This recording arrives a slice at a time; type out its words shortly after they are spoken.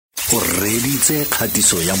o reditse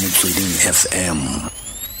kgatiso ya Motsweding FM.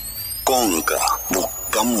 Konka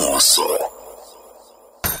bokamoso.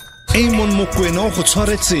 Eamon Mokwena o go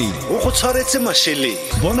tshwaretse masheleng.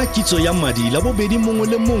 Bona kitso ya madi la bobedi mongwe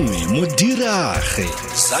le mongwe mo dirage.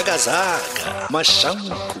 Zaka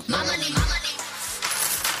mashamku.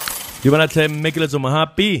 Di bona tlemme Keletso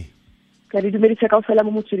Mohapi. Ka di dumedisa kaofela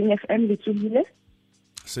mo Motsweding FM le tswile.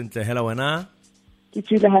 Sentle hela wena. Ke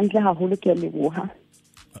tswile hantle haholo ke leboha.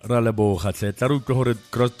 Ra leboga tle tla re utlwe gore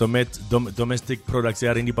gross domestic products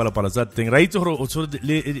ya reng dipalopalo tsa teng ra itse gore o tshwere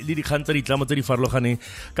le dikgang tsa ditlamo tse di farologaneng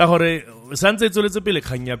ka gore santse e tsweletse pele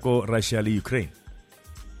kgang ya ko Russia le Ukraine.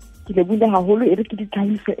 Ke lebile haholo e re ke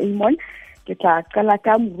ditlhahiso Eamon ke tla qala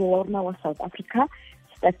ka moruo wa rona wa South Africa.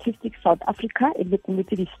 Statistics South Africa e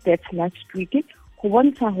lebeletse di-stats last week go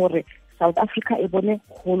bontsha gore South Africa e bone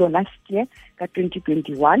kgolo last year ka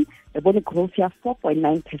 2021 e bone growth ya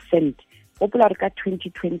 4.9%. Popular ka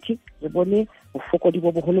 2020 re bone bofokodi bo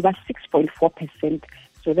bogolo ba 6.4%.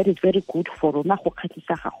 So that is very good for rona go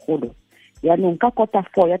khatlisa gagolo. Yaanong ka quarter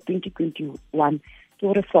 4 ya 2021 ke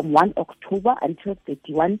gore from 1 October until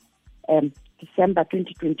 31 December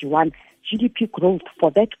 2021 GDP growth for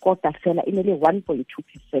that quarter fela e ne le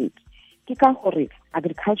 1.2%. Ke ka gore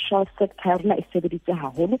agricultural sector rona e sebeditse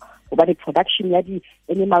haholo goba the production ya di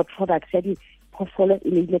animal products ya di phofolo e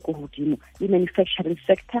ne ile go hodimo le manufacturing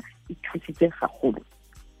sector e thusitse gagolo.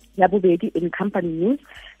 Ya bobedi in company news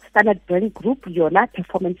Standard Bank Group yona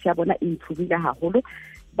performance ya bona e improvile haholo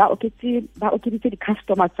ba okeditse di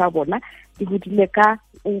customers tsa bona di hodile ka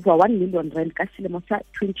over 1 million rand ka selemo sa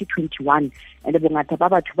 2021 and bongata ba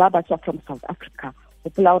batho ba tswa from South Africa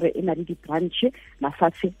gopola gore e na le di-branch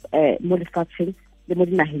mafatshe mo lefatsheng le mo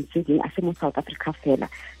dinageng tse dingwe a se mo South Africa fela.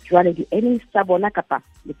 Jwale di-earnings tsa bona kapa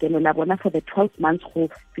lekeno la bona for the 12 months go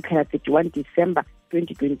fitlhela 31 December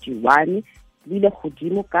 2021 le ile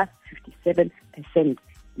godimo ka 57%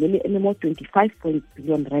 le le mo 25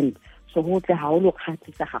 billion rand. So go tle haholo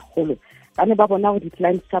kgatlisa gagolo ba ne ba bona gore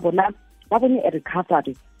di-clients tsa bona ba bone a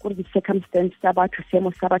recovery gore di-circumstance tsa batho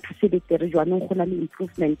seemo sa batho se betere jwanong go na le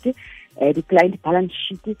improvement di-client balance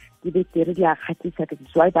sheet di betere di a kgatlisa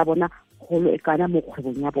that's why ba bona kgolo e kana mo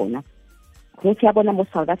kgwebong ya bona. Growth ya bona mo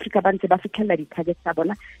South Africa ba ntse ba fitlhela di-target tsa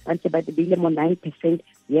bona ba ntse ba beile mo 9%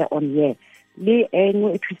 year on year. Le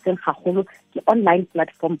engwe e thusitseng gagolo ke online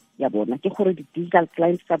platform ya bona ke gore di-digital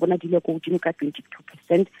clients tsa bona di le go godimo ka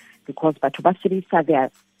 22% because batho ba sebedisa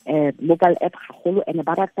their mobile app gagolo and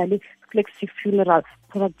ba rata le flexi funeral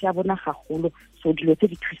product ya bona gagolo. So dilo tse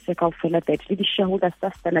di thusitse kaofela that le di-shareholders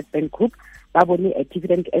tsa Standard Bank Group ba bone a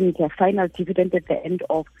dividend and their final dividend at the end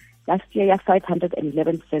of last year ya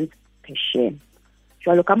 511 cents per share.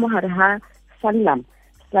 Jwalo ka mohare ha Sanlam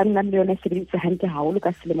le yone sebeditse hantle haholo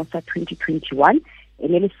ka selemo sa 2021 e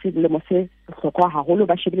ne le selemo se bohlokwa haholo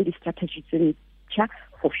ba shebile di-strategy tse ntšha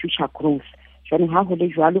for future growth. Jwale ha go le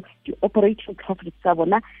jwalo di-operating profits tsa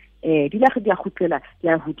bona di la di a gutlela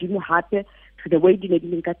ya hodimo hape to the way di ne di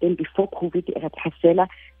leng ka teng before COVID e re phasela.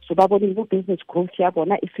 So ba bone mo business growth ya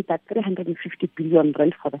bona e feta 350 billion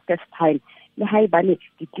rand for the first time. Le ha e bane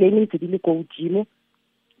di-claiming tse di le go hodimo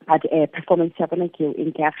but performance ya bona ke e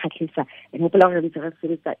nke a khatlisa and hopola gore ntse re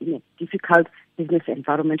sebetsa in a difficult business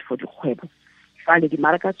environment for dikgwebo. Jwale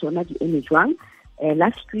dimaraka tsona di eme jwang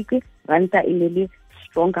last week ranta e ne le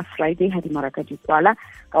stronger Friday ha dimaraka di kwala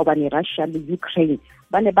ka obane Russia le Ukraine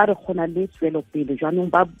ba ne ba re gona le tswelo pele jwanong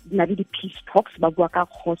ba na le di-peace talks ba bua ka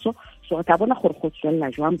kgotso so re tla bona gore go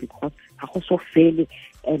tswelela jwang because ha go so fele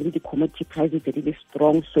le di-commodity prices di le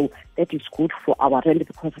strong so that is good for our rand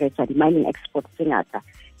because re etsa di-mining exports tse ngata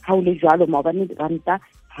ha o le jwalo maobane ranta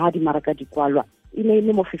ha dimaraka di kwalwa e ne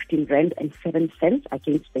le mo 15 rand and 7 cents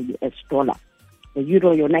against the US dollar. The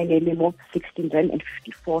euro yona e ne mo 16 rand and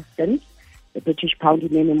 54 cents. The British pound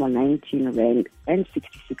in more 19 rand and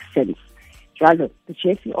 66 cents. Jwalo, the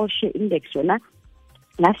JSE All Share Index yona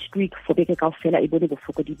last week for beke kaofela e bone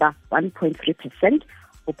bofokodi ba 1.3%.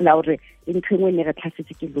 Hopola gore e ntho engwe ne re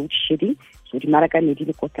tlhasetse ke load shedding so dimaraka ne di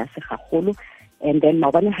le ko tlase gagolo and then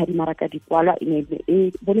maobane ha dimaraka di kwalwa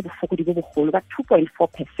e bone bofokodi bo bogolo ba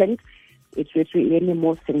 2.4%. e tswetswe e eme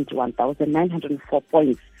mo 71,904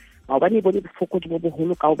 points. Maobane e bone bofokodi bo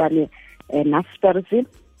bogolo ka obane Naspers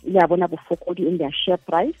ya bona bofokodi in their share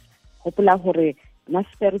price. Hopola gore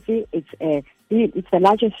Naspers it's the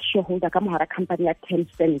largest shareholder ka mohara company ya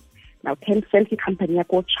Tencent. Now Tencent ke company ya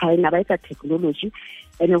ko China ba etsa technology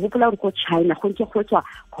and hopola gore ko China go ntse go tswa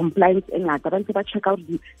compliance e ngata ba ntse ba check out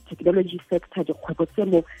the technology sector dikgwebo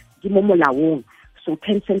tse di mo molaong. So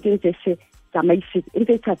Tencent e ntse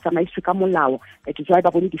tsamaiswe ka molao e ke jwa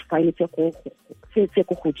ba bone di-fine tse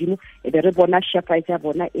go godimo e be re bona share price ya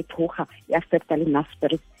bona e thoga ya affecta le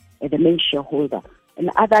Naspers the main shareholder. And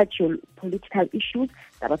other geopolitical issues,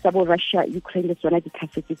 that are Russia, Ukraine, the one that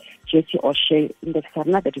JC or share index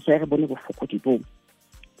that is why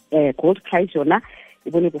gold price yona e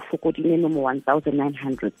bone bofokodi le no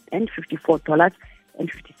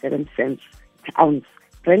 $1,954.57 per ounce.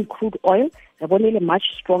 Brent crude oil re bone le much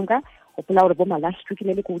stronger. Hopola hore boma last week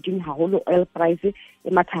le go ding haholo oil price e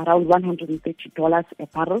matha around $130 a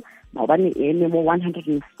barrel, maobane e eme mo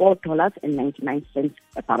 $104.99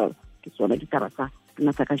 a barrel. Ke tsone ditaba tsa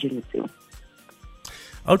ka jenetseng.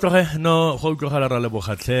 A tloge no go tlogela ra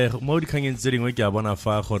lebogatlhe mo dikganyeng tse dingwe ke a bona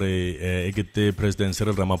fa gore ekete president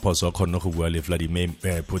Cyril Ramaphosa a kgonne go bua le Vladimir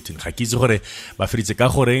Putin ga ke itse gore ba feditse ka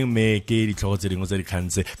goreng me ke ditlhogo tse dingwe tse di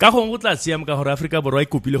khantse ka gongwe go tla siame ka gore Afrika Borwa e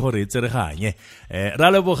kopile gore e tsereganye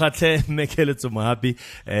ra lebogatlhe me Keletso Mohapi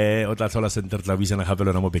o tla tlhola center tla buisana gape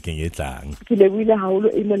lona mo bekeng e tlang ke lebile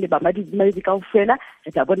haholo e mo le ba madi ka ofela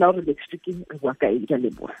re tla bona gore next week re bua ka eng ka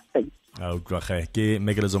leboga a utlwage ke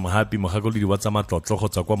Keletso Mohapi Mogakolodi wa tsa Matlotlo go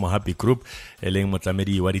tswa kwa Mohapi Group eleng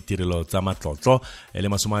Motlamedi wa Ditirelo tsa Matlotlo ele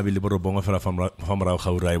 29 fela fa morago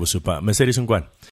ga ura e bosupa Mercedes Nkwane.